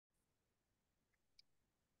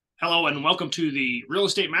Hello and welcome to the Real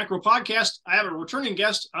Estate Macro Podcast. I have a returning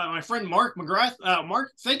guest, my friend Mark McGrath.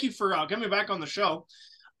 Mark, thank you for coming back on the show.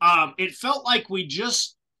 It felt like we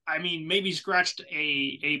just, maybe scratched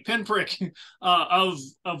a pinprick of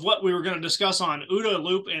what we were going to discuss on OODA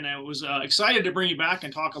loop, and I was excited to bring you back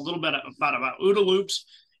and talk a little bit about OODA loops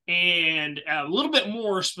and a little bit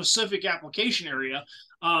more specific application area.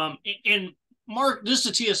 And Mark, just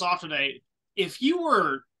to tee us off today, if you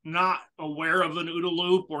were not aware of an OODA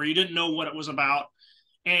loop or you didn't know what it was about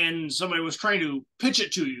and somebody was trying to pitch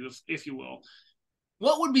it to you, if you will,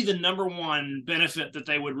 what would be the number one benefit that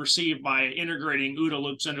they would receive by integrating OODA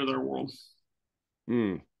loops into their world?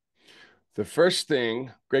 The first thing,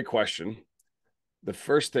 great question. The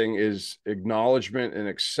first thing is acknowledgement and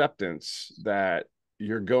acceptance that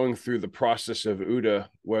you're going through the process of OODA,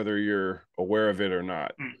 whether you're aware of it or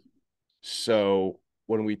not. So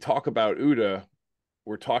when we talk about OODA,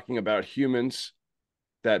 we're talking about humans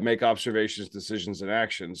that make observations, decisions, and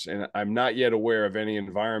actions. And I'm not yet aware of any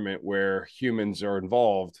environment where humans are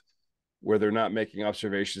involved where they're not making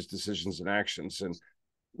observations, decisions, and actions. And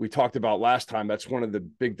we talked about last time, that's one of the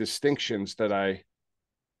big distinctions that I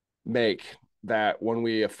make, that when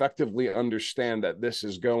we effectively understand that this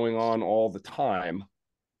is going on all the time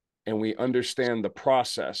and we understand the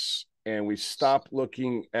process and we stop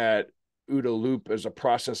looking at OODA loop as a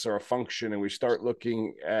process or a function, and we start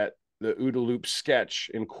looking at the OODA loop sketch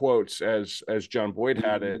in quotes as John Boyd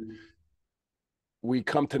had it, we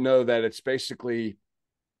come to know that it's basically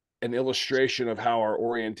an illustration of how our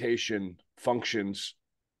orientation functions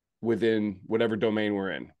within whatever domain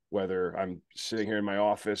we're in, whether I'm sitting here in my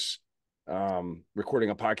office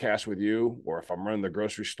recording a podcast with you, or if I'm running the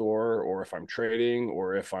grocery store, or if I'm trading,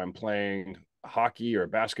 or if I'm playing hockey or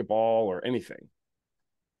basketball or anything.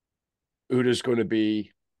 OODA is going to be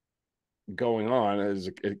going on as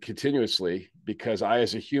continuously because I,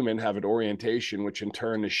 as a human, have an orientation, which in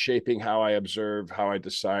turn is shaping how I observe, how I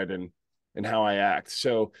decide, and how I act.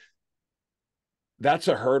 So that's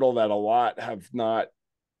a hurdle that a lot have not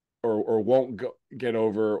or won't get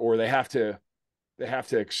over, or they have to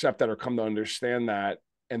accept that or come to understand that,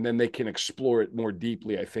 and then they can explore it more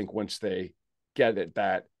deeply. I think once they get it,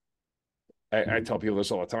 that I tell people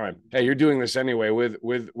this all the time. Hey, you're doing this anyway with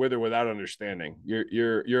or without understanding.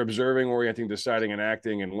 You're observing, orienting, deciding, and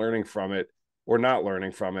acting, and learning from it or not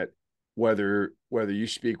learning from it, whether you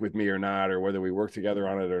speak with me or not, or whether we work together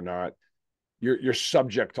on it or not. You're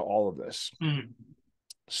subject to all of this.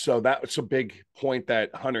 So that's a big point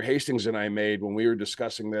that Hunter Hastings and I made when we were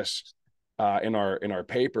discussing this in our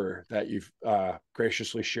paper that you've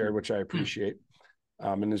graciously shared, which I appreciate.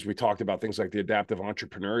 And as we talked about things like the adaptive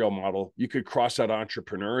entrepreneurial model, you could cross out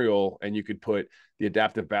entrepreneurial and you could put the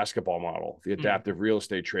adaptive basketball model, the adaptive real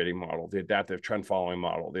estate trading model, the adaptive trend following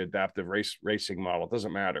model, the adaptive racing model. It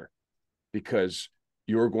doesn't matter, because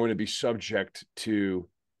you're going to be subject to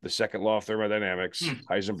the second law of thermodynamics,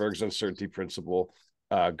 Heisenberg's uncertainty principle,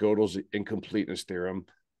 Gödel's incompleteness theorem,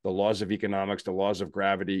 the laws of economics, the laws of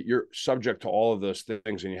gravity. You're subject to all of those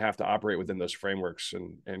things, and you have to operate within those frameworks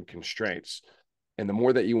and constraints. And the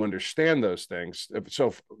more that you understand those things,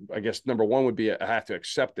 so I guess number one would be I have to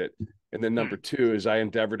accept it. And then number two is I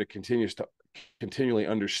endeavor to continually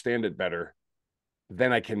understand it better.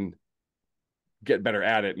 Then I can get better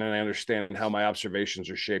at it. And then I understand how my observations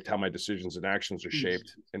are shaped, how my decisions and actions are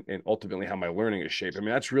shaped, and ultimately how my learning is shaped. I mean,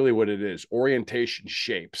 that's really what it is. Orientation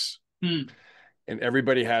shapes. And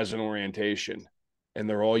everybody has an orientation, and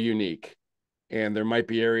they're all unique. And there might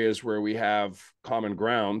be areas where we have common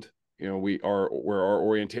ground, where our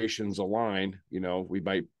orientations align. We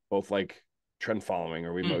might both like trend following,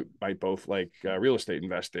 or we might both like real estate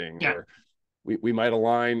investing, or we might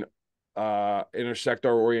align, intersect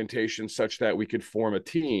our orientation such that we could form a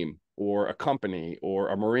team or a company or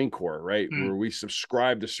a Marine Corps, right? Where we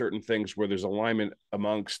subscribe to certain things, where there's alignment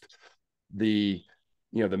amongst the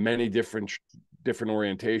many different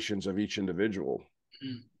orientations of each individual.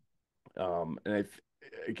 And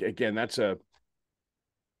again,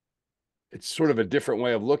 it's sort of a different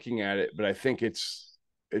way of looking at it, but I think I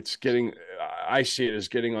see it as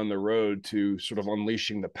getting on the road to sort of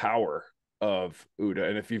unleashing the power of OODA.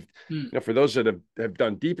 And if you've, for those that have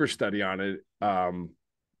done deeper study on it,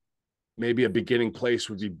 maybe a beginning place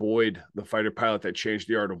would be Boyd, the fighter pilot that changed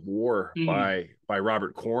the art of war, by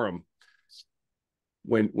Robert Coram.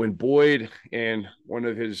 When Boyd and one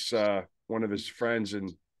of his friends, and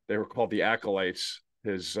they were called the acolytes,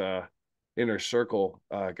 his inner circle,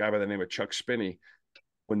 a guy by the name of Chuck Spinney,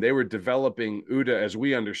 when they were developing OODA as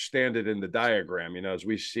we understand it in the diagram, as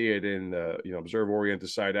we see it in the, observe, orient,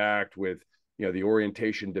 decide, act, with, the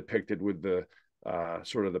orientation depicted with the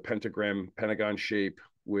sort of the pentagon shape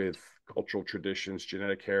with cultural traditions,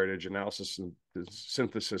 genetic heritage, analysis and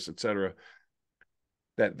synthesis, etc.,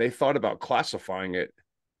 that they thought about classifying it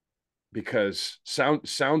because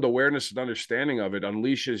sound awareness and understanding of it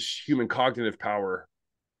unleashes human cognitive power,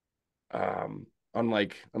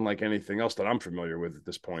 unlike anything else that I'm familiar with at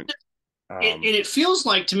this point. It feels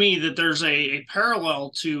like to me that there's a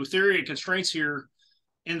parallel to theory of constraints here,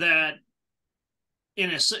 in that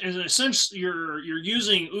in a sense you're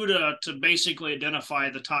using OODA to basically identify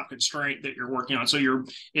the top constraint that you're working on. So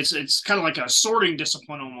it's kind of like a sorting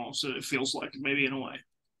discipline almost. It feels like, maybe, in a way,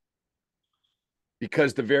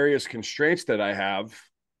 because the various constraints that I have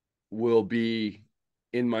will be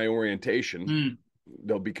in my orientation.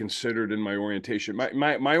 They'll be considered in my orientation.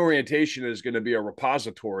 My orientation is going to be a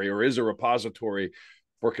repository, or is a repository,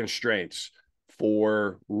 for constraints,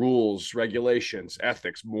 for rules, regulations,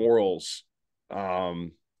 ethics, morals,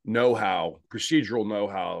 know-how, procedural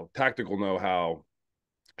know-how, tactical know-how,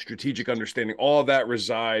 strategic understanding. All of that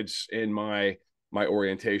resides in my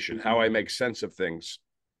orientation. How I make sense of things,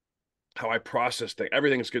 how I process things,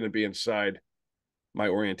 everything's going to be inside my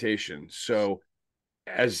orientation. So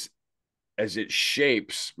as it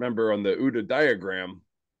shapes, remember on the OODA diagram,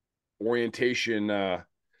 orientation, do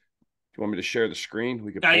you want me to share the screen?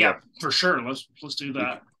 We could pull yeah, up, for sure. Let's do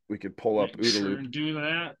that. we could pull up OODA sure loop and do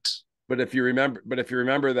that. But if you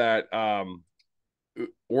remember that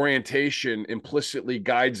orientation implicitly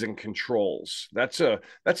guides and controls, that's a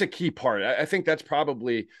key part. I think that's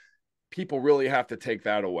probably, people really have to take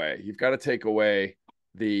that away. You've got to take away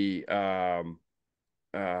the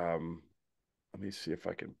let me see if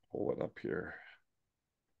I can pull it up here.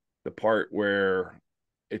 The part where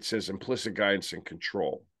it says implicit guidance and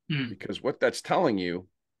control, because what that's telling you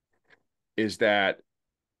is that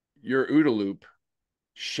your OODA loop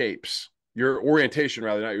shapes your orientation,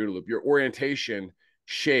 rather, not OODA loop. Your orientation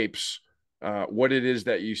shapes what it is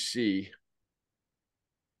that you see.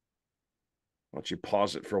 Why don't you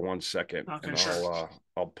pause it for 1 second, Okay, and sure.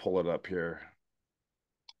 I'll pull it up here.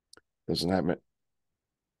 Doesn't that mean?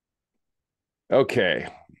 Okay,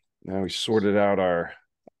 now we sorted out our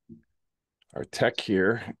tech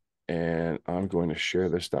here, and I'm going to share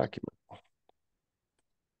this document.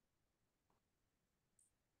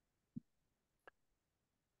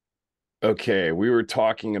 Okay, we were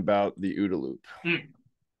talking about the OODA loop.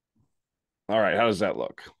 All right, how does that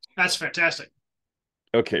look? That's fantastic.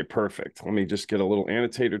 Okay, perfect. Let me just get a little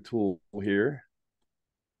annotator tool here.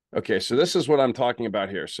 Okay, so this is what I'm talking about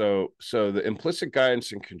here. So the implicit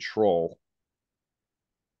guidance and control,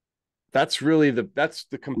 that's really that's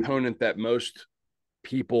the component that most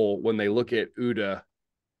people, when they look at OODA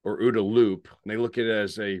or OODA loop, and they look at it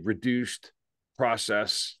as a reduced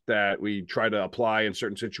process that we try to apply in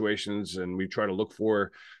certain situations, and we try to look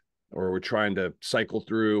for, or we're trying to cycle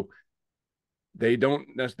through. They don't,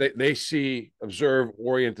 they see observe,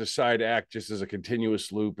 orient, decide, act just as a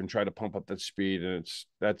continuous loop and try to pump up that speed. And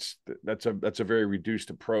that's a very reduced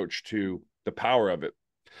approach to the power of it.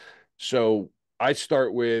 So I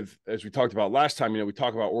start with, as we talked about last time, we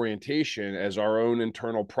talk about orientation as our own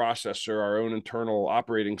internal processor, our own internal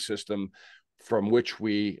operating system from which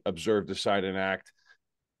we observe, decide, and act.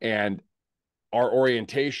 And our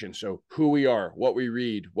orientation, so who we are, what we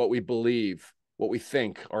read, what we believe, what we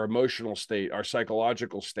think, our emotional state, our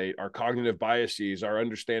psychological state, our cognitive biases, our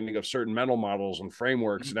understanding of certain mental models and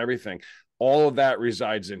frameworks and everything, all of that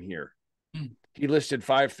resides in here. He listed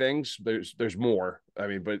 5 things. There's more. I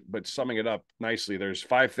mean, but summing it up nicely, there's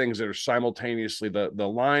 5 things that are simultaneously the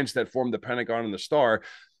lines that form the pentagon and the star.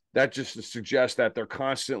 That just suggests that they're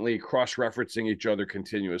constantly cross-referencing each other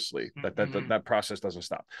continuously. That process doesn't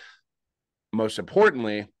stop. Most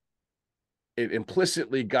importantly, it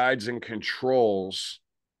implicitly guides and controls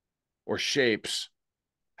or shapes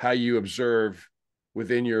how you observe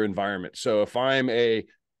within your environment. So if I'm a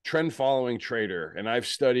trend following trader and I've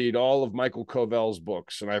studied all of Michael Covell's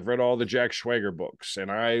books and I've read all the Jack Schwager books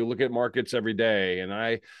and I look at markets every day and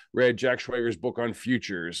I read Jack Schwager's book on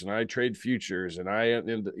futures and I trade futures and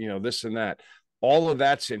this and that, all of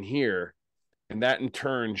that's in here. And that in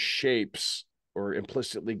turn shapes or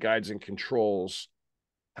implicitly guides and controls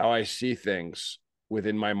how I see things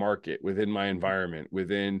within my market, within my environment,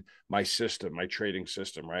 within my system, my trading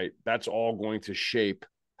system, right? That's all going to shape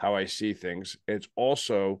how I see things. It's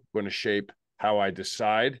also going to shape how I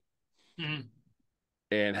decide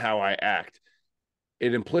and how I act.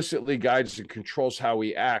 It implicitly guides and controls how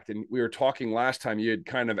we act. And we were talking last time, you had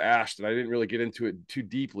kind of asked, and I didn't really get into it too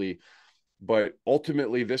deeply, but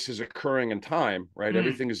ultimately this is occurring in time, right?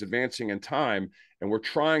 Everything is advancing in time, and we're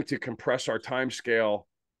trying to compress our time scale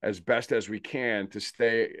as best as we can to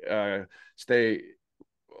stay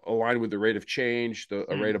aligned with the rate of change, the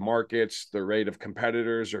rate of markets, the rate of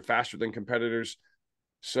competitors, or faster than competitors.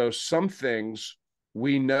 So some things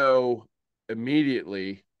we know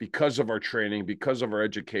immediately because of our training, because of our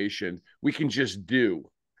education, we can just do.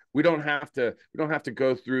 We don't have to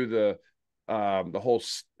go through the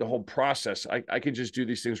whole process. I can just do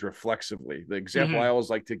these things reflexively. The example I always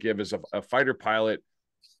like to give is a fighter pilot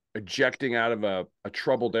ejecting out of a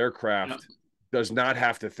troubled aircraft does not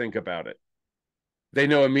have to think about it. They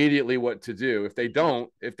know immediately what to do. If they don't,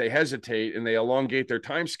 if they hesitate and they elongate their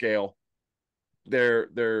time scale, their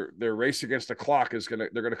race against the clock they're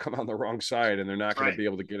gonna come on the wrong side, and they're not going to be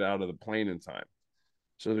able to get out of the plane in time.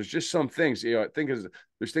 So there's just some things, I think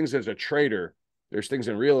there's things as a trader, there's things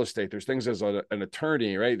in real estate, there's things as an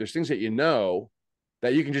attorney, right? There's things that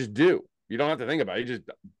that you can just do. You don't have to think about it. You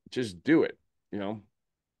just do it,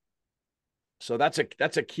 So that's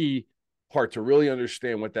a key part to really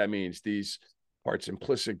understand what that means. These parts,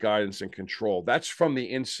 implicit guidance and control. That's from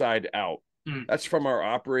the inside out. That's from our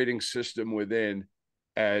operating system within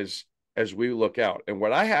as we look out. And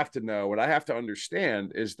what I have to know, what I have to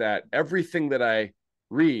understand is that everything that I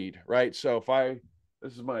read, right? So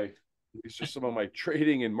these are some of my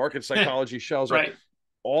trading and market psychology shells. Right.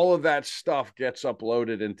 All of that stuff gets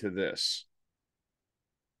uploaded into this.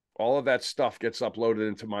 All of that stuff gets uploaded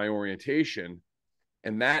into my orientation.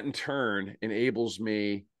 And that in turn enables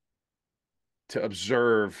me to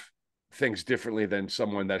observe things differently than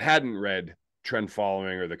someone that hadn't read Trend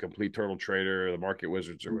Following or the Complete Turtle Trader or the Market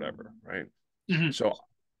Wizards or whatever, right? So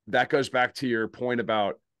that goes back to your point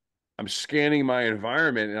about I'm scanning my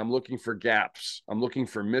environment and I'm looking for gaps. I'm looking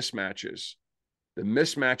for mismatches. The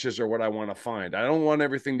mismatches are what I want to find. I don't want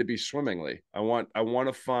everything to be swimmingly. I want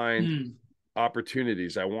to find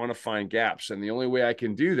opportunities. I want to find gaps. And the only way I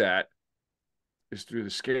can do that is through the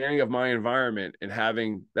scanning of my environment and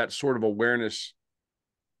having that sort of awareness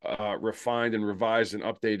refined and revised and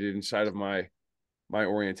updated inside of my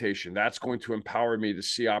orientation. That's going to empower me to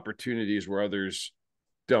see opportunities where others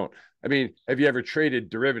don't. I mean, have you ever traded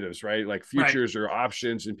derivatives, right? Like futures or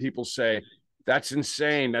options, and people say, that's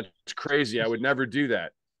insane. That's crazy. I would never do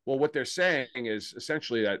that. Well, what they're saying is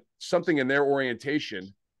essentially that something in their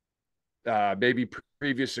orientation, maybe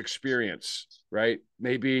previous experience, right?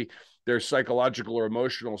 Maybe their psychological or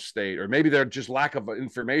emotional state, or maybe their just lack of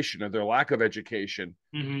information or their lack of education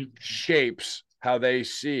shapes how they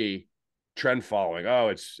see trend following. Oh,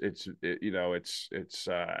 it's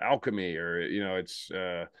alchemy, or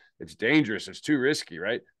it's dangerous. It's too risky,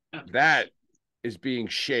 right? That is being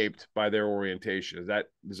shaped by their orientation.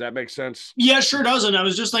 Does that make sense? Yeah, it sure does. And I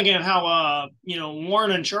was just thinking of how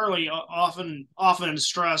Warren and Charlie often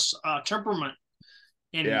stress temperament.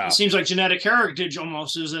 And it seems like genetic heritage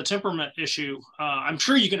almost is a temperament issue. I'm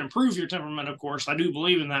sure you can improve your temperament, of course. I do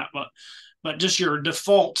believe in that, but just your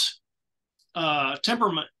default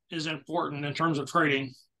temperament is important in terms of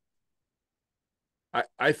trading.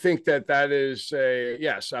 I think that is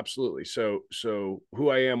yes, absolutely. So who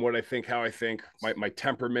I am, what I think, how I think, my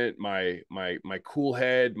temperament, my cool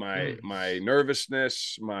head, my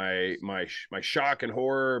nervousness, my shock and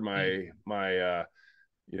horror, my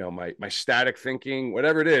static thinking,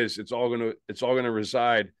 whatever it is, it's all gonna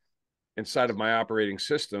reside inside of my operating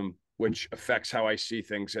system, which affects how I see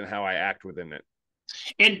things and how I act within it.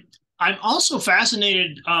 And I'm also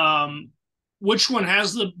fascinated which one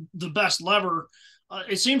has the best lever.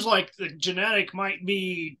 It seems like the genetic might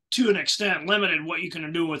be, to an extent, limited what you can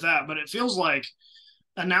do with that, but it feels like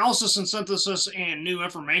analysis and synthesis and new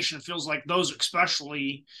information feels like those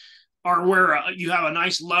especially are where you have a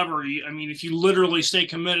nice lever. I mean, if you literally stay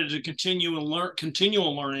committed to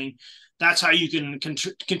continual learning, that's how you can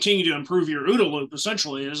continue to improve your OODA loop.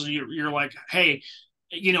 Essentially, is you're like, hey,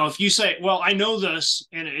 if you say, well, I know this,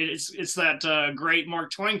 and it's that great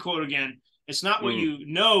Mark Twain quote again. It's not what you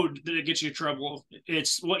know that it gets you in trouble.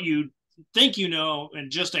 It's what you think you know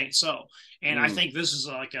and just ain't so. And I think this is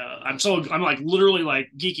like I'm like literally like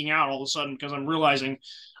geeking out all of a sudden because I'm realizing,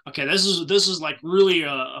 okay, this is like really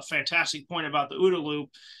a fantastic point about the OODA loop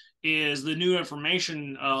is the new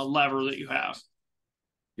information lever that you have.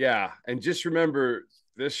 Yeah, and just remember,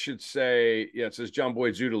 this should say, it says John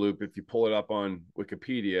Boyd's OODA loop if you pull it up on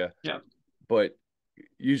Wikipedia. Yeah. But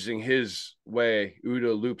using his way,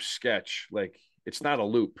 OODA loop sketch, like it's not a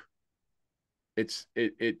loop. It's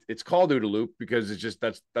called OODA loop because it's just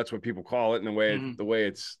that's what people call it, and the way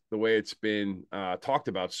it's been talked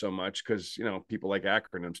about so much because people like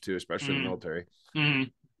acronyms too, especially in the military.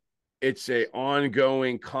 It's a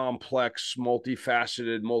ongoing, complex,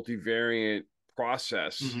 multifaceted, multivariant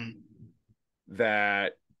process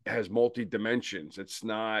that has multi dimensions. It's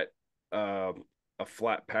not a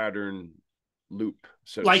flat pattern loop,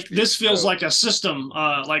 so to Like speak. this feels So like a system,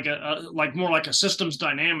 like more like a systems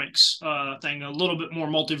dynamics thing, a little bit more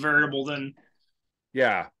multivariable than.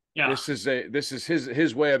 yeah, Yeah, this is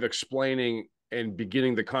his way of explaining and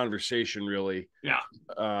beginning the conversation, really.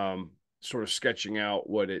 yeah. Sort of sketching out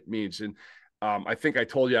what it means. And I think I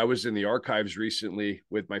told you I was in the archives recently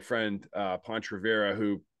with my friend Ponch Rivera,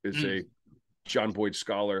 who is Mm. a John Boyd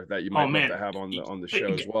scholar that you Oh might love man. to have on the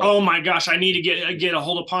show as well. Oh my gosh, I need to get a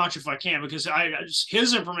hold of Ponch if I can, because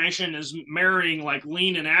his information is marrying like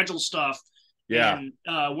lean and agile stuff, Yeah.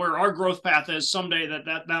 and where our growth path is someday,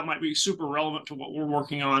 that might be super relevant to what we're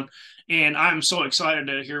working on, and I'm so excited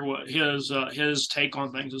to hear what his take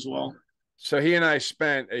on things as well. So he and I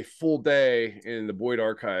spent a full day in the Boyd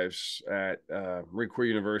archives at Marine Corps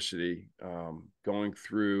University, going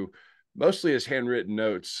through mostly his handwritten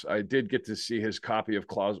notes. I did get to see his copy of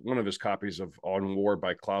one of his copies of On War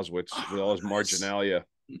by Clausewitz with all his marginalia,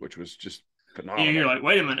 which was just phenomenal. You're like,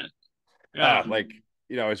 wait a minute. Yeah. Like,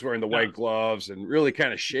 he's wearing the white gloves and really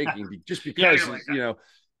kind of shaking just Yeah, because, like,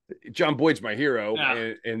 John Boyd's my hero.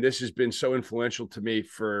 yeah. And this has been so influential to me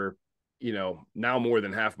for, now more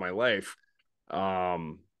than half my life.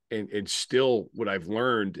 And still what I've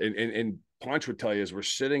learned, and Ponch would tell you, is we're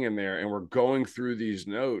sitting in there and we're going through these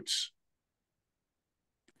notes.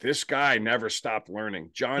 This guy never stopped learning.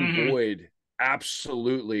 John Boyd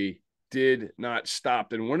absolutely did not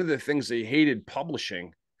stop. And one of the things they hated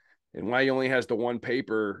publishing, and why he only has the one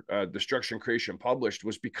paper, Destruction Creation Published,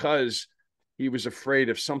 was because he was afraid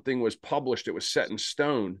if something was published, it was set in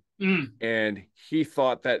stone. And he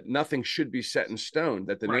thought that nothing should be set in stone,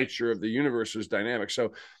 that the nature of the universe was dynamic.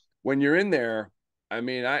 So when you're in there, I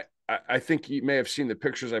mean, I think you may have seen the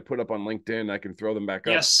pictures I put up on LinkedIn. I can throw them back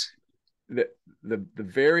up. Yes. The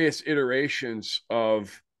various iterations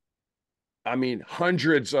of, I mean,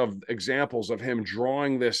 hundreds of examples of him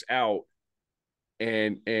drawing this out.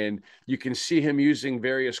 And you can see him using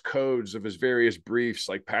various codes of his various briefs,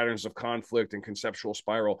 like patterns of conflict and conceptual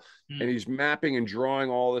spiral. And he's mapping and drawing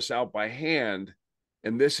all this out by hand.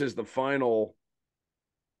 And this is the final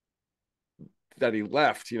that he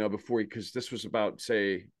left, because this was about,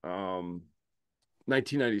 say,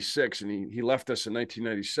 1996, and he left us in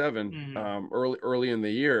 1997, early in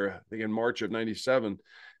the year, I think in March of 97.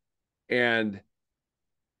 And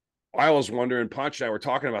I was wondering, Ponch and I were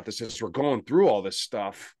talking about this as we're going through all this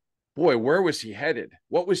stuff. Boy, where was he headed?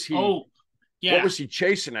 What was he? What was he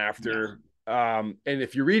chasing after? Yeah. And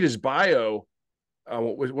if you read his bio,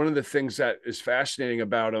 what was one of the things that is fascinating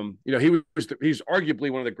about him? He's arguably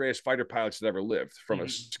one of the greatest fighter pilots that ever lived from a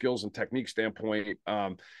skills and technique standpoint.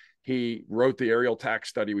 He wrote the aerial tax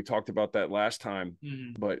study. We talked about that last time.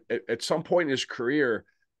 But at some point in his career,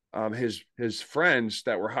 his friends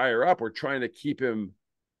that were higher up were trying to keep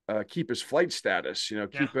his flight status,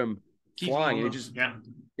 keep him flying.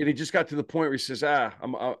 And he just got to the point where he says,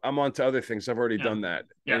 I'm on to other things. I've already done that.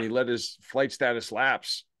 And he let his flight status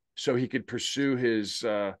lapse so he could pursue his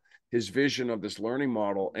vision of this learning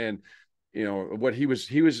model. And, what he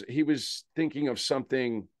was thinking of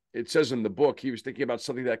something, it says in the book, he was thinking about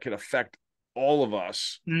something that could affect all of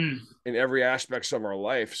us in every aspects of our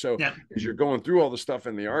life. So as you're going through all the stuff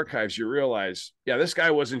in the archives, you realize, this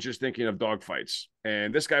guy wasn't just thinking of dogfights,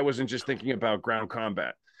 and this guy wasn't just thinking about ground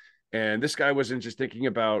combat, and this guy wasn't just thinking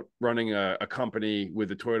about running a company with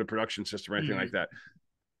the Toyota production system or anything like that.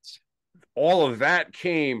 All of that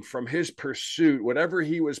came from his pursuit, whatever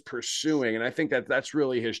he was pursuing. And I think that's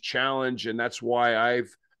really his challenge. And that's why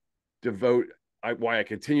why I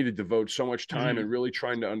continue to devote so much time and really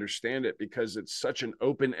trying to understand it, because it's such an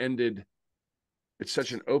open-ended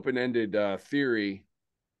theory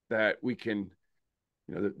that we can,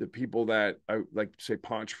 the people that I like, say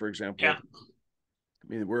Ponch, for example. I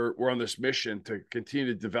mean, we're on this mission to continue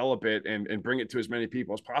to develop it and bring it to as many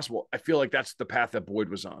people as possible. I feel like that's the path that Boyd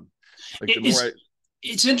was on. Like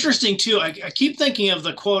it's interesting too. I keep thinking of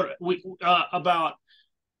the quote about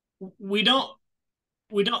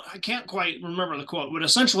I can't quite remember the quote, but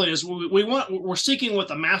essentially is we're seeking what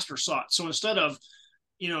the master sought. So instead of,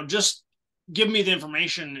 just give me the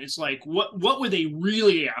information, it's like, what were they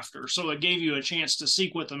really after? So it gave you a chance to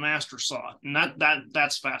seek what the master sought. And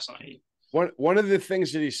that's fascinating. One of the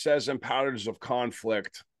things that he says in Patterns of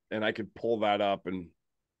Conflict, and I could pull that up, and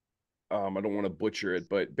I don't want to butcher it,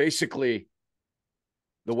 but basically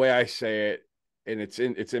the way I say it, and it's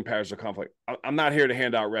in Patterns of Conflict, I'm not here to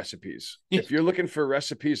hand out recipes. If you're looking for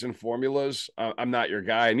recipes and formulas, I'm not your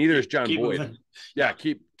guy. Neither is John Boyd. Moving.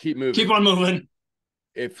 Keep moving. Keep on moving.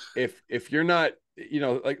 If you're not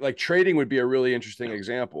like trading would be a really interesting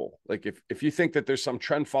example. Like if you think that there's some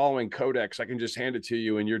trend following codex, I can just hand it to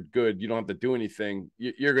you and you're good. You don't have to do anything.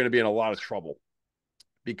 You're going to be in a lot of trouble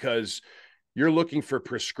because you're looking for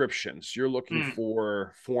prescriptions. You're looking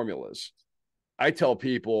for formulas. I tell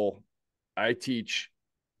people, I teach,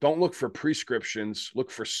 don't look for prescriptions,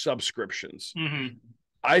 look for subscriptions.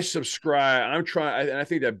 I subscribe. And I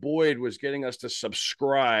think that Boyd was getting us to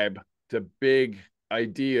subscribe to big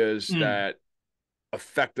ideas that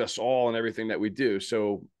affect us all and everything that we do.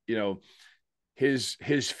 So,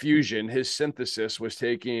 his fusion, his synthesis was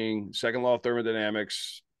taking second law of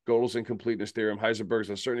thermodynamics, Gödel's incompleteness theorem, Heisenberg's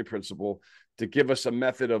uncertainty principle to give us a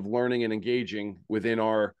method of learning and engaging within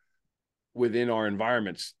our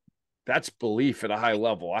environments. That's belief at a high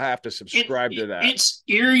level. I have to subscribe to that. It's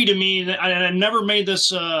eerie to me, and I never made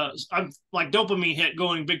this. I'm like dopamine hit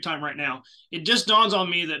going big time right now. It just dawns on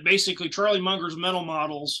me that basically Charlie Munger's mental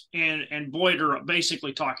models and Boyd are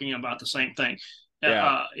basically talking about the same thing.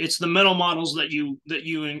 Yeah. It's the mental models that you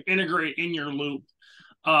integrate in your loop.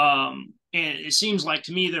 And it seems like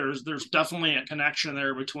to me there's definitely a connection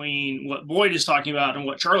there between what Boyd is talking about and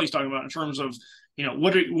what Charlie's talking about in terms of,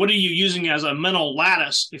 what are you using as a mental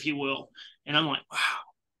lattice, if you will? And I'm like, wow.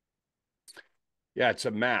 Yeah, it's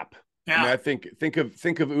a map. Yeah. I mean, I think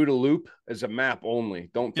of OODA loop as a map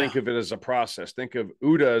only. Don't think of it as a process. Think of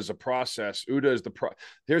OODA as a process. OODA is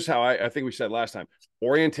here's how I think we said last time.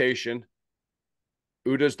 Orientation.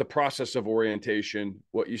 OODA is the process of orientation.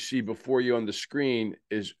 What you see before you on the screen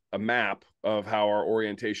is a map of how our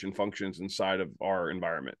orientation functions inside of our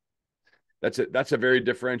environment. That's a very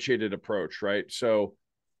differentiated approach, right? So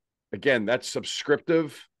again, that's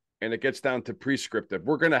subscriptive and it gets down to prescriptive.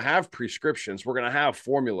 We're going to have prescriptions. We're going to have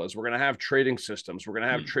formulas. We're going to have trading systems. We're going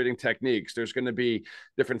to have trading techniques. There's going to be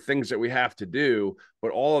different things that we have to do, but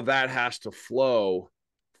all of that has to flow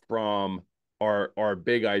from our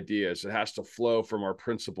big ideas. It has to flow from our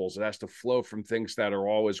principles. It has to flow from things that are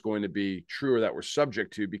always going to be true or that we're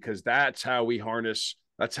subject to, because that's how we harness.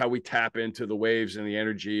 That's how we tap into the waves and the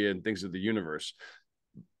energy and things of the universe.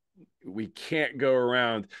 We can't go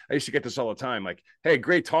around. I used to get this all the time. Like, hey,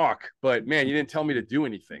 great talk, but man, you didn't tell me to do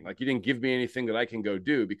anything. Like, you didn't give me anything that I can go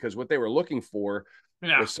do, because what they were looking for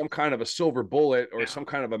was some kind of a silver bullet or some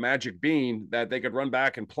kind of a magic bean that they could run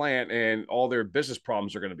back and plant and all their business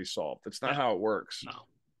problems are going to be solved. That's not how it works. No,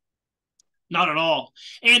 not at all.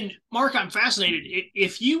 And Mark, I'm fascinated.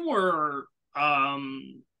 If you were, I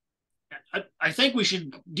think we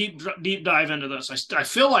should deep dive into this. I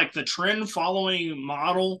feel like the trend following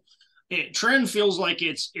model, trend feels like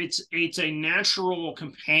it's a natural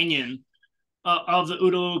companion of the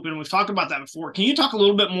OODA loop, and we've talked about that before. Can you talk a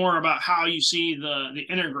little bit more about how you see the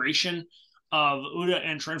integration of OODA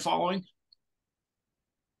and trend following?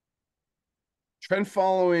 Trend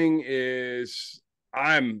following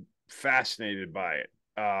I'm fascinated by it.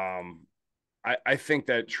 I think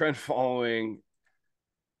that trend following,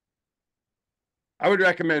 I would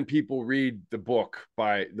recommend people read the books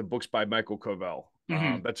by Michael Covell.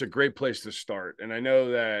 That's a great place to start. And I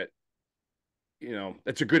know that,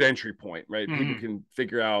 it's a good entry point, right? People can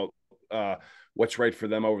figure out what's right for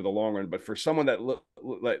them over the long run. But for someone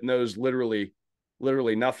that knows literally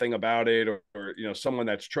nothing about it, or someone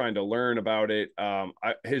that's trying to learn about it,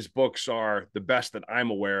 his books are the best that I'm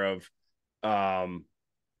aware of.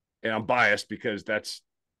 And I'm biased because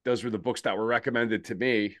those were the books that were recommended to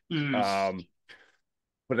me.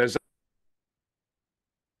 But as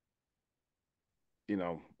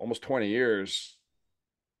almost 20 years.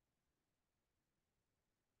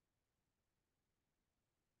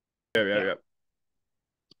 Yeah.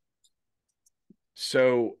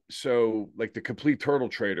 So like the complete turtle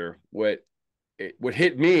trader, what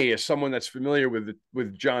hit me as someone that's familiar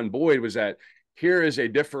with John Boyd was that here is a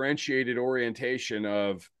differentiated orientation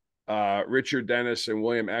of Richard Dennis and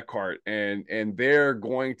William Eckhart, and they're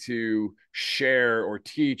going to share or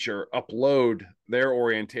teach or upload their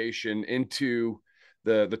orientation into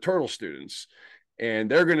the turtle students, and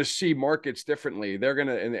they're going to see markets differently. They're going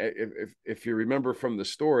to, and if you remember from the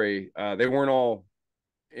story, they weren't all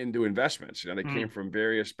into investments. They came from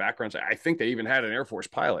various backgrounds. I think they even had an Air Force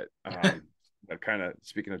pilot. That kind of,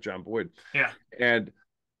 speaking of John Boyd. Yeah. And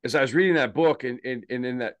as I was reading that book, and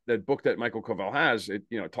in that book that Michael Covell has, it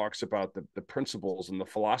talks about the principles and the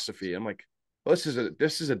philosophy. I'm like, well,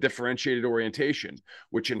 this is a differentiated orientation,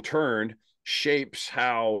 which in turn shapes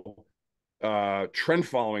how trend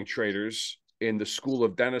following traders in the school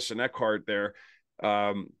of Dennis and Eckhart,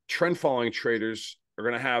 trend following traders are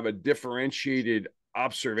going to have a differentiated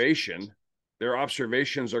observation. Their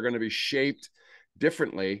observations are going to be shaped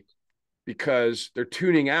differently because they're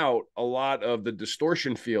tuning out a lot of the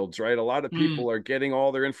distortion fields, right? A lot of Mm. people are getting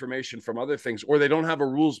all their information from other things, or they don't have a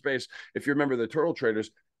rules base. If you remember the turtle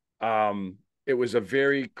traders, it was a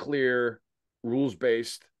very clear rules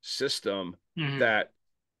based system Mm. that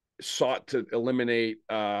sought to eliminate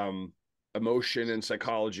emotion and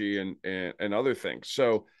psychology and other things.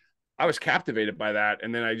 So I was captivated by that,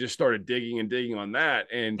 and then I just started digging and digging on that.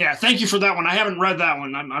 And Yeah, thank you for that one. I haven't read that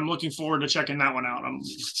one. I'm looking forward to checking that one out.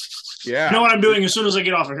 You know yeah, what I'm doing as soon as I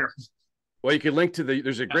get off of here. well, you can link to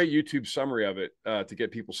there's a Yeah. great YouTube summary of it to get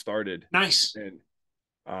people started. Nice. And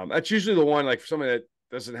that's usually the one, like for somebody that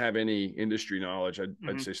doesn't have any industry knowledge,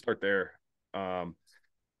 I'd say start there.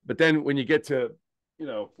 But then when you get to,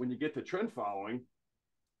 when you get to trend following,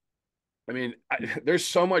 I mean, there's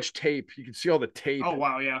so much tape. You can see all the tape Oh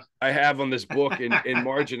wow, yeah, I have on this book in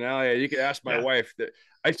marginalia. You can ask my yeah. wife that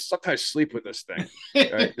I sometimes sleep with this thing.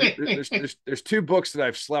 Right? There's two books that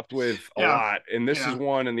I've slept with a Yeah, lot, and this is yeah.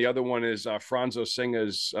 one, and the other one is Franzo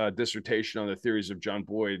Singa's dissertation on the theories of John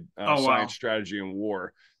Boyd, Oh Science, wow, Strategy, and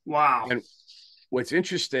War. wow. And what's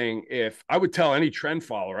interesting, if I would tell any trend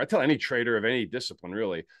follower, I tell any trader of any discipline,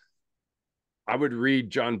 really, I would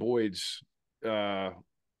read John Boyd's.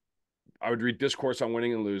 I would read Discourse on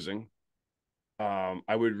Winning and Losing.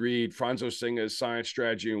 I would read Franzo Singa's Science,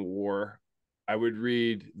 Strategy, and War. I would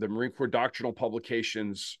read the Marine Corps doctrinal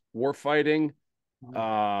publications, Warfighting,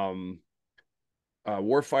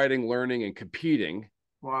 Warfighting, Learning, and Competing.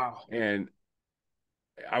 Wow. And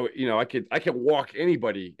I could walk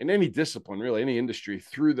anybody in any discipline, really, any industry,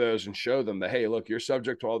 through those and show them that, hey, look, you're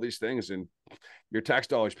subject to all these things and your tax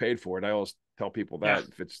dollars paid for it. I always tell people Yeah, that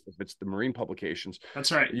if it's the Marine publications,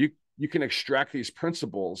 that's right. you can extract these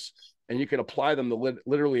principles and you can apply them to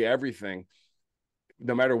literally everything,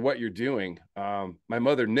 no matter what you're doing. My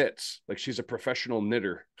mother knits, like she's a professional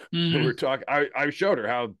knitter. And we're Mm-hmm. talking, I showed her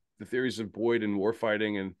how the theories of Boyd and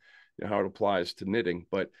warfighting and how it applies to knitting.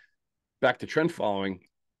 But back to trend following,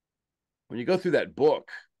 when you go through that book,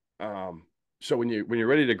 so when you're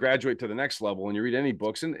ready to graduate to the next level and you read any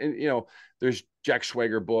books, and there's Jack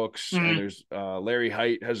Schwager books, and Mm-hmm. there's Larry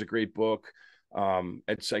Height has a great book,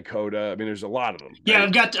 Ed Seykota. I mean, there's a lot of them, Yeah, right?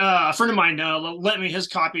 I've got a friend of mine lent me his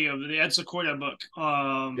copy of the Ed Sequoia book.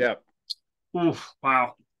 Yeah, Oof,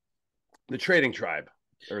 wow. the Trading Tribe,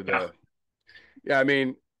 or Yeah, yeah. I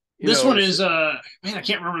mean, this one is man, I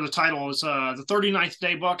can't remember the title. It's the 39th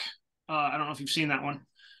day book. I don't know if you've seen that one.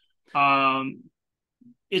 Um,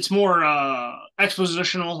 it's more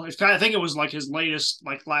expositional. I think it was like his latest,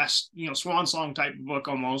 like last, swan song type of book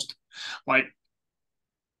almost. Like,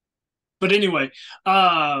 but anyway,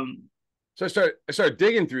 so I started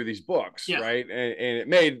digging through these books, yeah, right, and it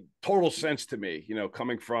made total sense to me.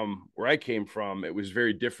 Coming from where I came from, it was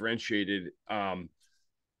very differentiated.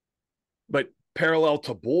 But parallel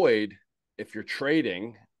to Boyd, if you're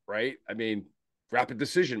trading, right? I mean, rapid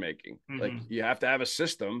decision making. Like mm-hmm. you have to have a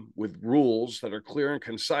system with rules that are clear and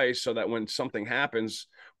concise, so that when something happens,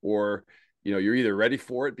 or you're either ready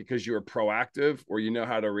for it because you are proactive, or you know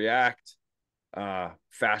how to react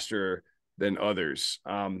faster than others.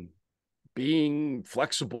 Being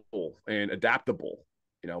flexible and adaptable.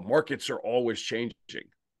 Markets are always changing.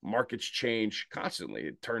 Markets change constantly.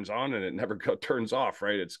 It turns on and it never turns off,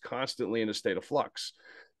 right? It's constantly in a state of flux.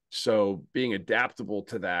 So being adaptable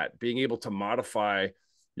to that, being able to modify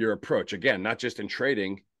your approach, again, not just in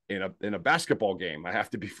trading, in a basketball game, I have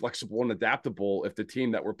to be flexible and adaptable. If the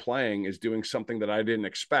team that we're playing is doing something that I didn't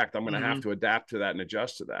expect, I'm going to Mm-hmm. have to adapt to that and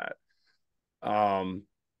adjust to that.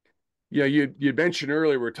 You mentioned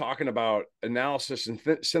earlier, we're talking about analysis and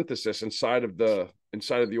synthesis inside of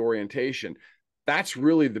the orientation. That's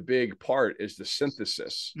really the big part, is the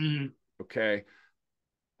synthesis. Mm-hmm. Okay.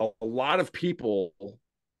 A lot of people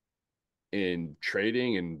in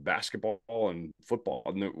trading and basketball and football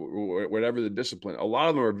and whatever the discipline, a lot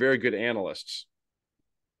of them are very good analysts.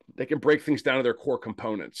 They can break things down to their core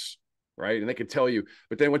components, right? And they can tell you,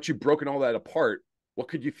 but then once you've broken all that apart, what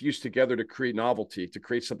could you fuse together to create novelty, to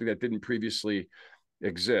create something that didn't previously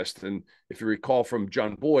exist? And if you recall from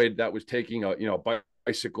John Boyd, that was taking a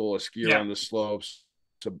bicycle, a ski Yeah. around the slopes,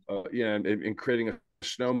 and creating a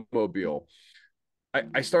snowmobile.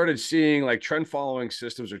 I started seeing like trend following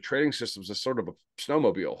systems or trading systems as sort of a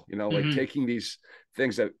snowmobile, like Mm-hmm. taking these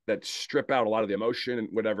things that strip out a lot of the emotion and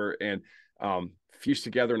whatever, and fuse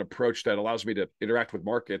together an approach that allows me to interact with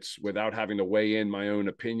markets without having to weigh in my own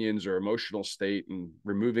opinions or emotional state, and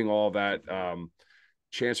removing all that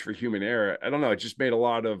chance for human error. I don't know. It just made a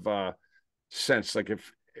lot of sense. Like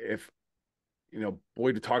if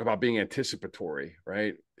Boyd to talk about being anticipatory,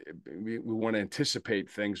 right? We want to anticipate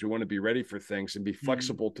things. We want to be ready for things and be Mm-hmm.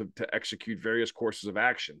 flexible to execute various courses of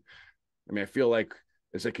action. I mean, I feel like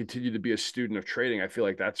as I continue to be a student of trading, I feel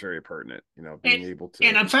like that's very pertinent, being able to.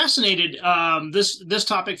 And I'm fascinated. This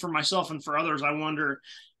topic for myself and for others, I wonder,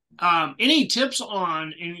 any tips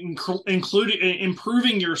on including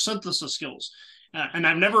improving your synthesis skills? And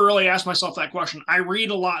I've never really asked myself that question. I read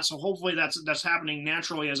a lot, so hopefully that's happening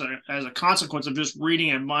naturally as a consequence of just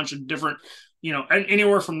reading a bunch of different,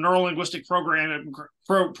 anywhere from neurolinguistic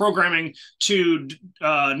programming to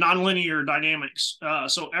nonlinear dynamics.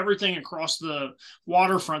 So everything across the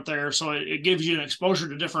waterfront there. So it gives you an exposure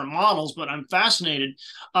to different models. But I'm fascinated.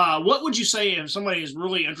 What would you say if somebody is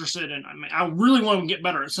really interested in? I mean, I really want to get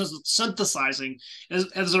better at synthesizing.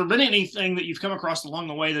 Has there been anything that you've come across along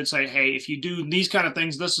the way that say, hey, if you do these kind of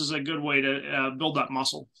things, this is a good way to build that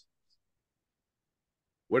muscle?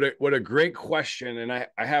 What a great question, and I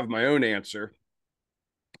have my own answer.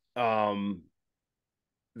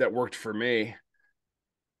 That worked for me.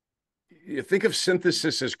 You think of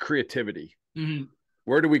synthesis as creativity. Mm-hmm.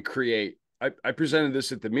 Where do we create? I presented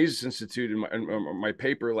this at the Mises Institute in my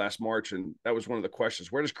paper last March, and that was one of the questions.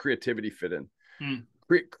 Where does creativity fit in? Mm.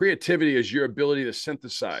 Creativity is your ability to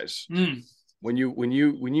synthesize. Mm. When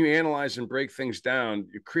you analyze and break things down,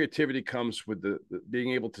 your creativity comes with the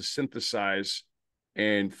being able to synthesize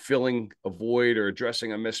and filling a void or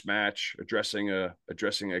addressing a mismatch, addressing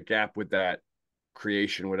a gap with that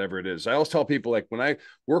creation, whatever it is. I always tell people, like, when I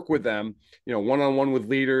work with them, one-on-one with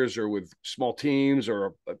leaders or with small teams,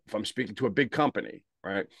 or if I'm speaking to a big company,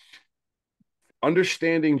 right?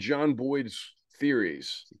 Understanding John Boyd's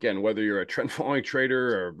theories, again, whether you're a trend following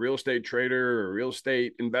trader or a real estate trader or a real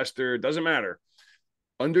estate investor, it doesn't matter.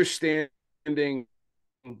 Understanding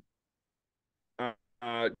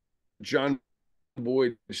John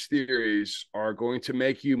Boyd's theories are going to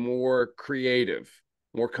make you more creative,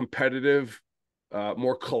 more competitive,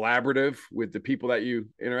 more collaborative with the people that you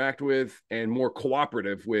interact with, and more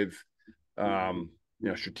cooperative with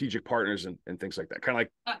strategic partners and things like that. Kind of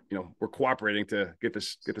like, we're cooperating to get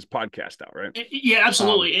this podcast out, right? Yeah,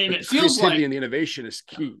 absolutely. And it feels creativity like, and the innovation is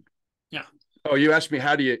key. Yeah. Oh, you asked me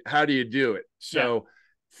how do you do it? So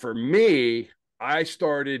for me, I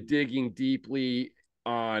started digging deeply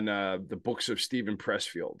on the books of Stephen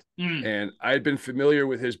Pressfield. And I had been familiar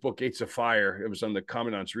with his book, Gates of Fire. It was on the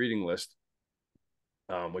Commandant's reading list,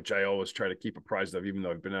 which I always try to keep apprised of, even though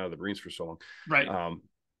I've been out of the Marines for so long. Right.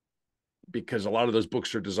 Because a lot of those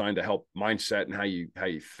books are designed to help mindset and how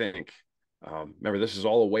you think. Remember, this is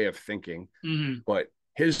all a way of thinking. Mm-hmm. But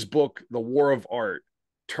his book, The War of Art,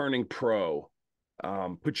 Turning Pro,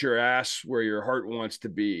 put your ass where your heart wants to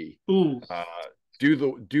be. Ooh. Do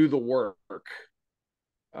the work.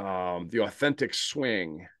 The Authentic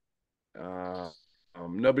Swing.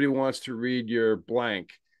 Nobody wants to read your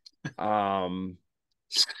blank.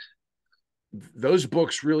 Those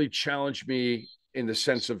books really challenged me in the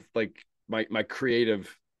sense of, like, my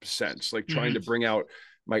creative sense, like trying to bring out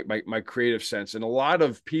my creative sense. And a lot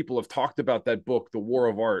of people have talked about that book, The War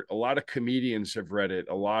of Art. A lot of comedians have read it.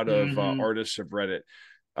 A lot of artists have read it.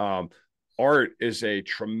 Art is a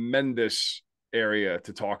tremendous area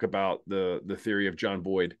to talk about the theory of John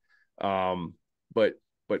Boyd. But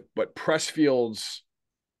Pressfield's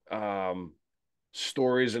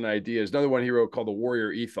stories and ideas. Another one he wrote called The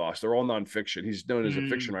Warrior Ethos. They're all nonfiction. He's known as a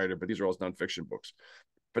fiction writer, but these are all nonfiction books.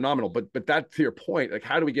 Phenomenal. But that, to your point, like,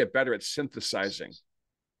 how do we get better at synthesizing?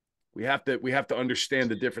 We have to understand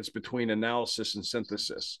the difference between analysis and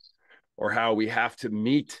synthesis, or how we have to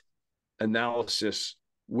meet analysis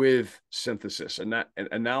with synthesis. And that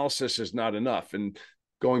analysis is not enough. And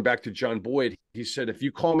going back to John Boyd, he said, if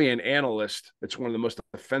you call me an analyst, it's one of the most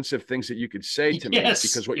offensive things that you could say to me,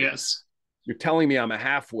 because what you're telling me I'm a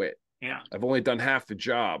half-wit. Yeah. I've only done half the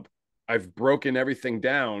job. I've broken everything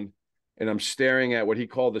down, and I'm staring at what he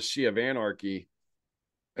called the sea of anarchy.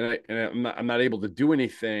 And I'm not able to do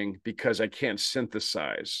anything because I can't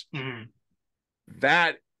synthesize. Mm-hmm.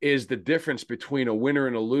 That is the difference between a winner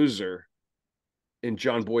and a loser in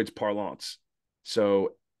John Boyd's parlance.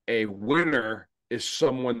 So a winner is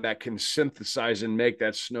someone that can synthesize and make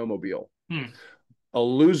that snowmobile. A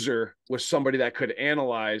loser was somebody that could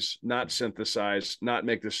analyze, not synthesize, not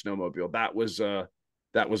make the snowmobile. That was a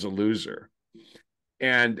loser.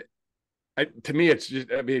 And to me,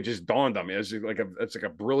 it just dawned on me. It's like a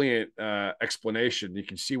brilliant explanation. You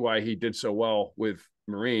can see why he did so well with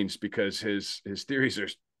Marines, because his theories are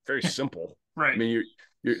very simple. Right. I mean,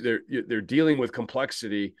 they're dealing with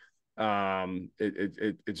complexity.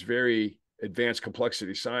 It's very advanced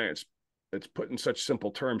complexity science. It's put in such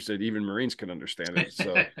simple terms that even Marines can understand it.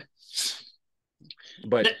 So,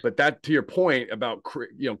 but that, to your point about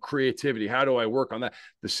creativity, how do I work on that?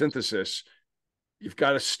 The synthesis. you've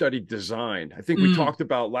got to study design. I think we Mm. talked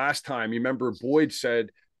about last time. You remember Boyd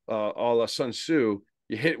said, a la Sun Tzu,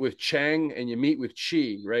 you hit with Chang and you meet with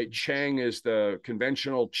Chi, right? Chang is the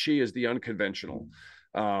conventional, Chi is the unconventional,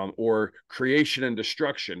 or creation and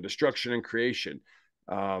destruction, destruction and creation.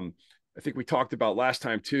 I think we talked about last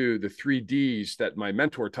time too, the 3Ds that one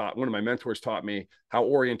of my mentors taught me how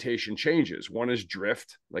orientation changes. One is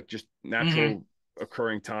drift, like just natural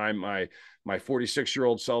occurring time. My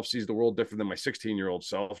 46-year-old self sees the world different than my 16-year-old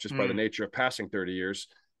self, just by the nature of passing 30 years.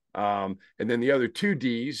 And then the other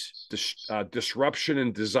 2Ds, disruption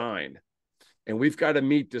and design. And we've got to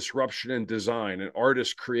meet disruption and design. An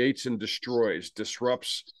artist creates and destroys,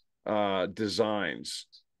 disrupts, designs.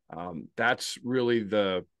 That's really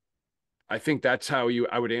I think that's how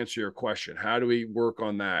I would answer your question. How do we work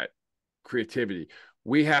on that creativity?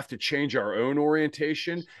 We have to change our own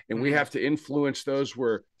orientation, and we have to influence those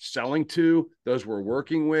we're selling to, those we're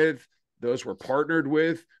working with, those we're partnered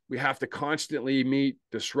with. We have to constantly meet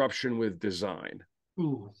disruption with design.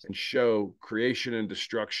 Ooh. And show creation and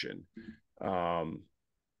destruction.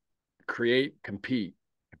 Create, compete,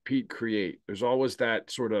 create. There's always that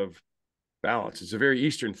sort of balance. It's a very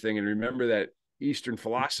Eastern thing. And remember that Eastern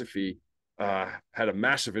philosophy had a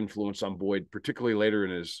massive influence on Boyd, particularly later in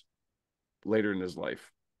his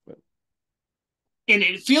life. And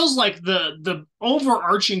it feels like the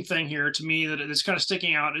overarching thing here to me that is kind of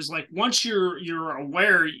sticking out is like, once you're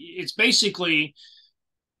aware, it's basically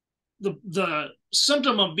the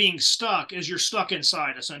symptom of being stuck is you're stuck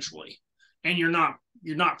inside essentially, and you're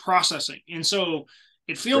not processing. And so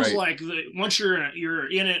it feels like once you're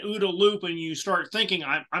in an OODA loop and you start thinking,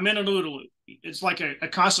 I'm in an OODA loop, it's like a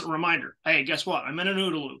constant reminder. Hey, guess what? I'm in an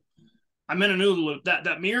OODA loop. I'm in an OODA loop.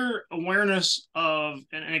 That mere awareness of,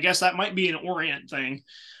 and I guess that might be an Orient thing,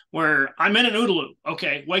 where I'm in an OODA loop.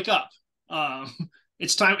 Okay, wake up.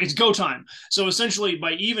 It's time. It's go time. So essentially,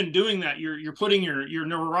 by even doing that, you're putting your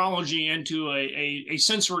neurology into a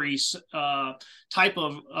sensory type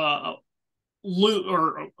of loop,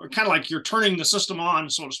 or kind of like you're turning the system on,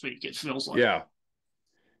 so to speak. It feels like. Yeah.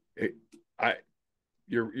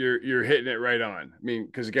 You're hitting it right on. I mean,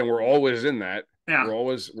 because again, we're always in that. Yeah. We're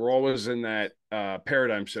always in that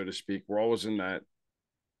paradigm, so to speak. We're always in that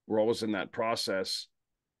process.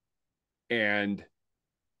 And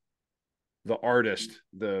the artist,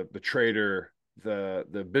 the trader,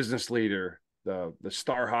 the business leader, the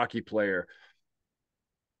star hockey player,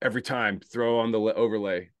 every time throw on the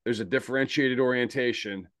overlay, there's a differentiated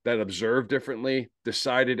orientation that observed differently,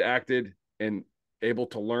 decided, acted, and able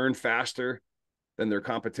to learn faster than their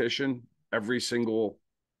competition every single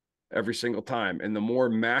time. And the more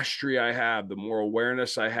mastery I have, the more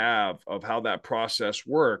awareness I have of how that process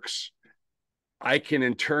works, I can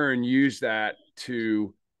in turn use that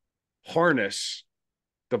to harness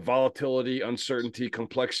the volatility, uncertainty,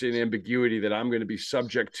 complexity, and ambiguity that I'm going to be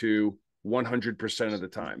subject to 100% of the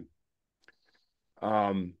time.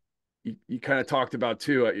 You kind of talked about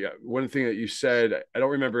too, one thing that you said, I don't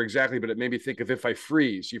remember exactly, but it made me think of if I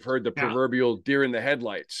freeze. You've heard the proverbial deer in the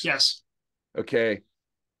headlights. Yes. Okay.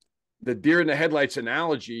 The deer in the headlights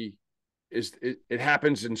analogy is it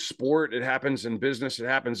happens in sport, it happens in business, it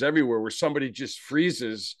happens everywhere, where somebody just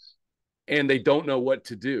freezes and they don't know what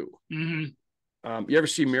to do. Mm-hmm. You ever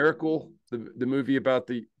see Miracle, the movie about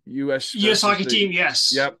the U.S. hockey team?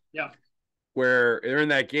 Yes. Yep. Yeah. Where they're in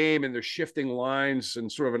that game and they're shifting lines in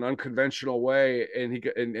sort of an unconventional way,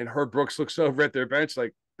 and Herb Brooks looks over at their bench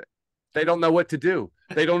like they don't know what to do.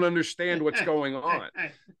 They don't understand what's going on.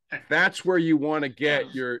 That's where you want to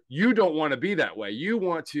get you don't want to be that way. You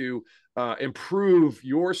want to improve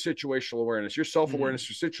your situational awareness, your self-awareness,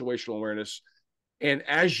 your situational awareness. And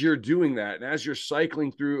as you're doing that, and as you're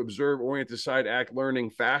cycling through observe, orient, decide, act, learning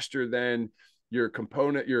faster than your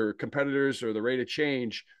competitors or the rate of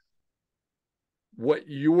change, what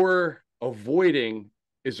you're avoiding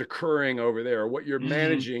is occurring over there. What you're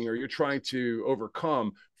managing or you're trying to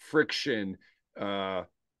overcome, friction, you're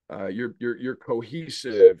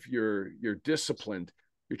cohesive, you're disciplined.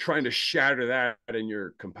 You're trying to shatter that in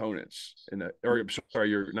your components,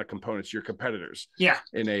 you're not components, your competitors. Yeah.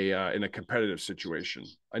 In a competitive situation.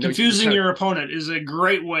 Confusing your opponent is a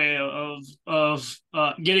great way of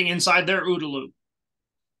getting inside their OODA loop.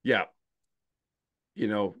 Yeah.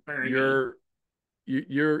 You're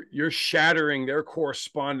shattering their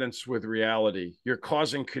correspondence with reality. You're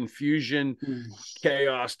causing confusion,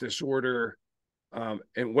 chaos, disorder.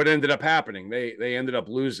 And what ended up happening? They ended up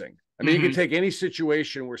losing. I mean, you can take any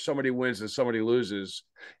situation where somebody wins and somebody loses,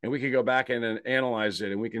 and we can go back and analyze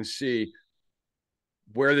it, and we can see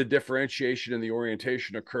where the differentiation and the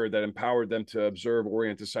orientation occurred that empowered them to observe,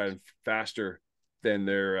 orient, decide faster than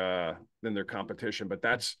their competition. But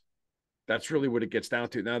that's really what it gets down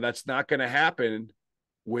to. Now, that's not going to happen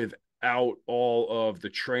without all of the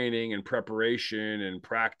training and preparation and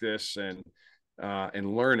practice and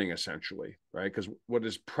learning, essentially, right? Because what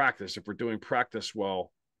is practice? If we're doing practice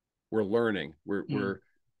well, we're learning. We're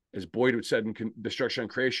as Boyd would said in Destruction and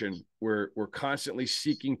Creation, we're constantly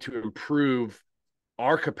seeking to improve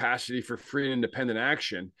our capacity for free and independent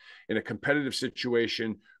action. In a competitive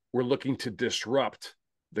situation, we're looking to disrupt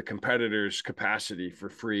the competitor's capacity for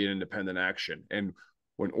free and independent action. And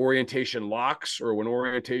when orientation locks or when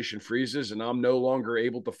orientation freezes and I'm no longer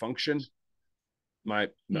able to function, my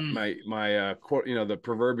quote, the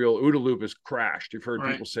proverbial OODA loop is crashed. You've heard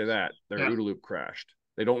people say that their OODA loop crashed.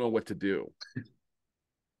 They don't know what to do.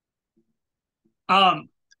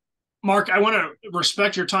 Mark, I want to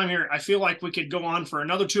respect your time here. I feel like we could go on for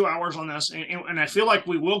another 2 hours on this, and I feel like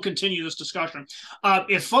we will continue this discussion.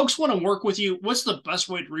 If folks want to work with you, what's the best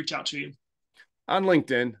way to reach out to you? On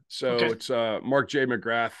LinkedIn. So it's Mark J.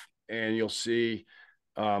 McGrath, and you'll see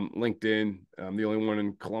LinkedIn. I'm the only one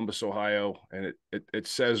in Columbus, Ohio, and it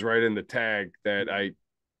says right in the tag that I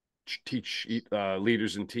teach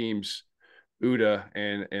leaders and teams OODA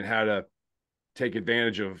and how to take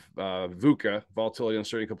advantage of VUCA, volatility,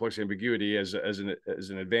 uncertainty, complexity, ambiguity, as an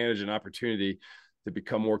advantage and opportunity to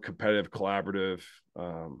become more competitive, collaborative,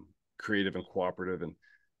 creative, and cooperative. And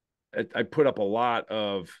I put up a lot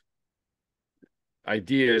of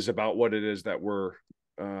ideas about what it is that we're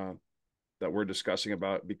discussing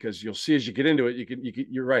about, because you'll see as you get into it,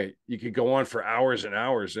 you're right. You could go on for hours and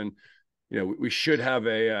hours, and we should have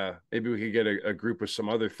maybe we could get a group with some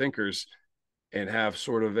other thinkers and have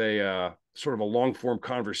sort of a long form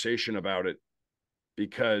conversation about it,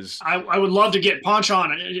 because I would love to get Ponch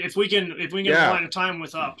on it if we can align a time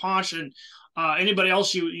with Ponch and anybody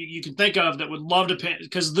else you can think of that would love to,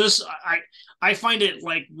 because this I find it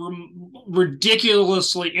like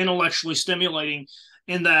ridiculously intellectually stimulating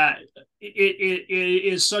in that it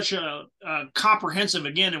is such a comprehensive,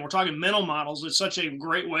 again, and we're talking mental models. It's such a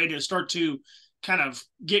great way to start to kind of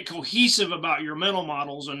get cohesive about your mental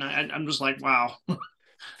models, and I'm just like, wow.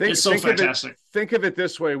 It's so fantastic. Think of it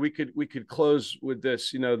this way. We could close with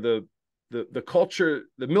this. The culture,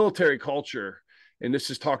 the military culture, and this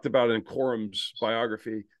is talked about in Quorum's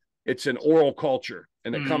biography. It's an oral culture,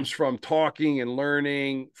 and it comes from talking and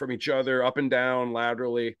learning from each other, up and down,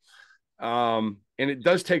 laterally, and it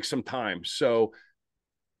does take some time. So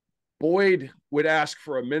Boyd would ask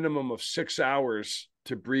for a minimum of 6 hours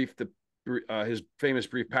to brief his famous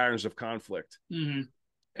brief patterns of conflict.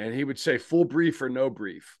 And he would say full brief or no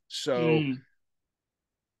brief. So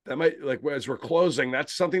that might, like, as we're closing,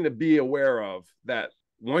 that's something to be aware of, that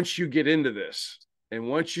once you get into this and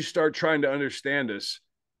once you start trying to understand this,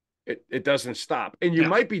 it doesn't stop. And you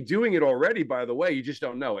might be doing it already, by the way, you just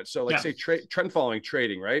don't know it. So like say trend following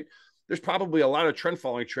trading, right? There's probably a lot of trend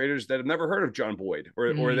following traders that have never heard of John Boyd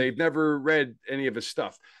or they've never read any of his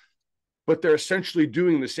stuff. But they're essentially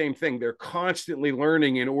doing the same thing. They're constantly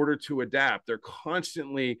learning in order to adapt. They're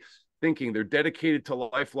constantly thinking. They're dedicated to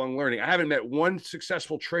lifelong learning. I haven't met one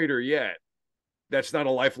successful trader yet that's not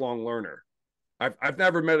a lifelong learner. I've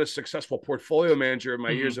never met a successful portfolio manager in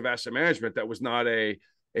my years of asset management that was not a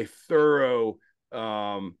thorough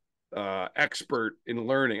expert in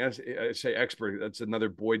learning. I say expert. That's another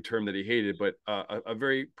Boyd term that he hated, but a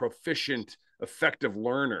very proficient, effective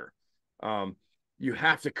learner. You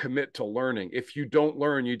have to commit to learning. If you don't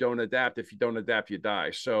learn, you don't adapt. If you don't adapt, you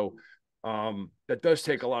die. So that does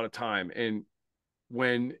take a lot of time. And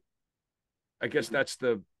when, I guess that's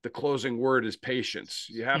the closing word, is patience.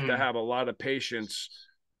 You have to have a lot of patience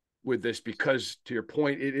with this, because to your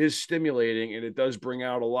point, it is stimulating and it does bring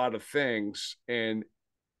out a lot of things. And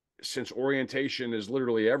since orientation is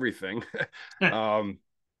literally everything,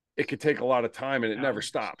 it could take a lot of time and it never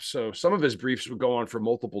stops. So some of his briefs would go on for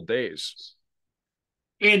multiple days.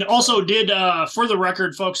 And also for the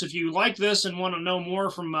record, folks, if you like this and want to know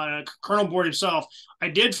more from Colonel Boyd himself, I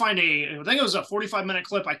did find I think it was a 45-minute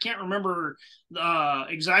clip. I can't remember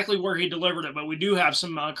exactly where he delivered it, but we do have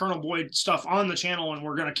some Colonel Boyd stuff on the channel, and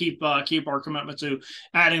we're going to keep our commitment to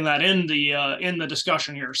adding that in the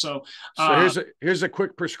discussion here. So here's a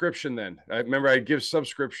quick prescription then. I remember I give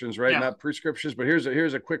subscriptions, right? Not prescriptions, but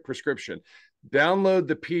here's a quick prescription. Download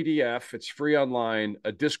the PDF. It's free online,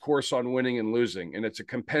 A Discourse on Winning and Losing. And it's a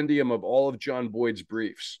compendium of all of John Boyd's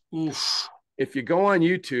briefs. Oof. If you go on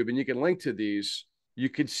YouTube, and you can link to these, you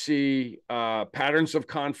could see patterns of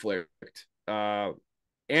conflict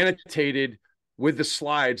annotated with the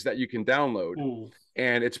slides that you can download. Ooh.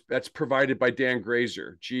 And that's provided by Dan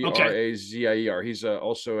Grazer, Grazier. He's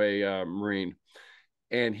also a Marine.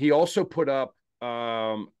 And he also put up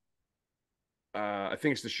I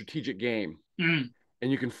think it's the strategic game. Mm.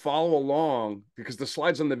 And you can follow along because the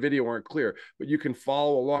slides on the video aren't clear, but you can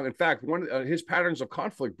follow along. In fact, one of his patterns of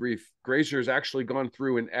conflict brief, Grazer has actually gone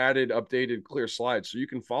through and added updated clear slides. So you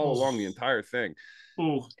can follow along the entire thing.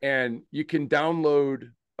 Ooh. And you can download,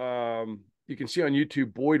 you can see on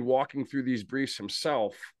YouTube, Boyd walking through these briefs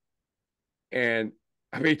himself. And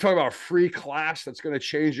I mean, you talk about a free class that's going to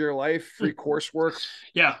change your life, free coursework.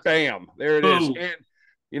 Yeah. Bam, there it is. Ooh. And,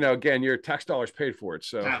 you know, again, your tax dollars paid for it.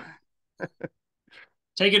 So yeah.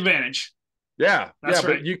 Take advantage. Yeah. That's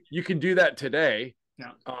right. But you can do that today.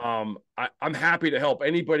 Yeah. I'm happy to help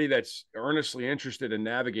anybody that's earnestly interested in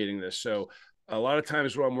navigating this. So a lot of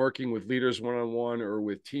times when I'm working with leaders one-on-one or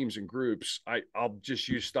with teams and groups, I'll just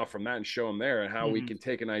use stuff from that and show them there and how we can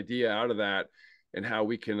take an idea out of that and how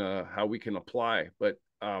we can apply. But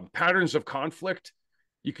patterns of conflict,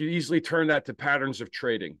 you could easily turn that to patterns of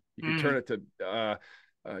trading. You can turn it to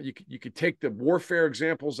you could take the warfare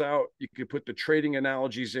examples out. You could put the trading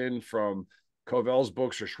analogies in from Covell's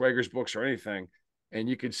books or Schwager's books or anything, and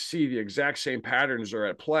you could see the exact same patterns are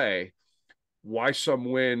at play. Why some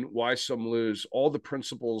win, why some lose. All the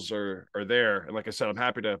principles are there. And like I said, I'm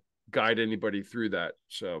happy to guide anybody through that.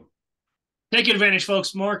 So take advantage,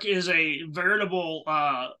 folks. Mark is a veritable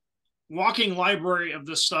walking library of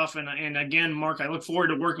this stuff. And again, Mark, I look forward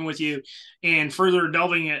to working with you and further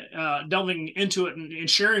delving into it and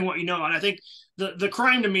sharing what you know. And I think the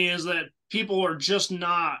crime to me is that people are just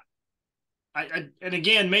not. And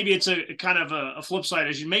again, maybe it's a kind of a flip side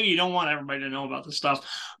is maybe you don't want everybody to know about this stuff,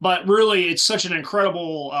 but really it's such an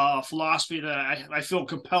incredible philosophy that I feel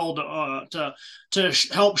compelled to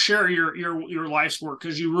help share your life's work,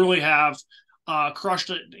 because you really have crushed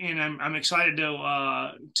it, and I'm excited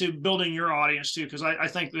to building your audience too, because I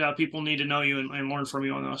think that people need to know you and learn from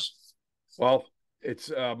you on this. Well, it's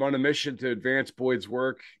I'm on a mission to advance Boyd's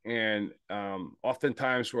work, and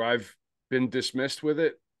oftentimes where I've been dismissed with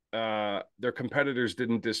it, their competitors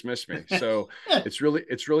didn't dismiss me. So it's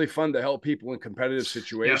really fun to help people in competitive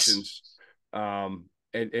situations. Yes.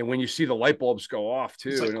 And when you see the light bulbs go off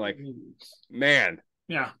too, and you're like, man.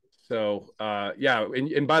 Yeah. So,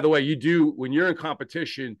 and by the way, when you're in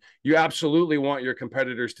competition, you absolutely want your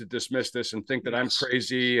competitors to dismiss this and think that I'm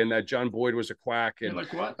crazy and that John Boyd was a quack and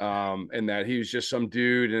like what? And that he was just some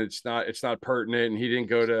dude and it's not pertinent and he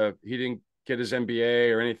didn't get his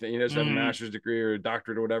MBA or anything. He doesn't have a master's degree or a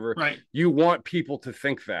doctorate or whatever. Right. You want people to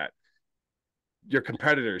think that.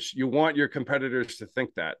 You want your competitors to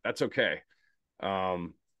think that. That's okay.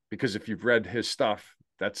 Because if you've read his stuff,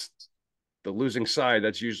 that's the losing side.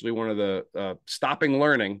 That's usually one of the stopping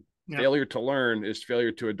learning. Yeah. Failure to learn is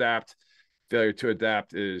failure to adapt. Failure to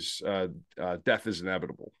adapt is death is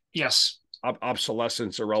inevitable. Yes.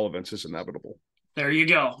 Obsolescence, irrelevance is inevitable. There you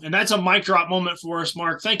go. And that's a mic drop moment for us,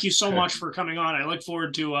 Mark. Thank you so much for coming on. I look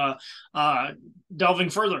forward to delving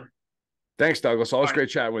further. Thanks, Douglas. Always great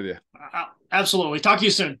chatting with you. Absolutely. Talk to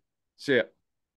you soon. See ya.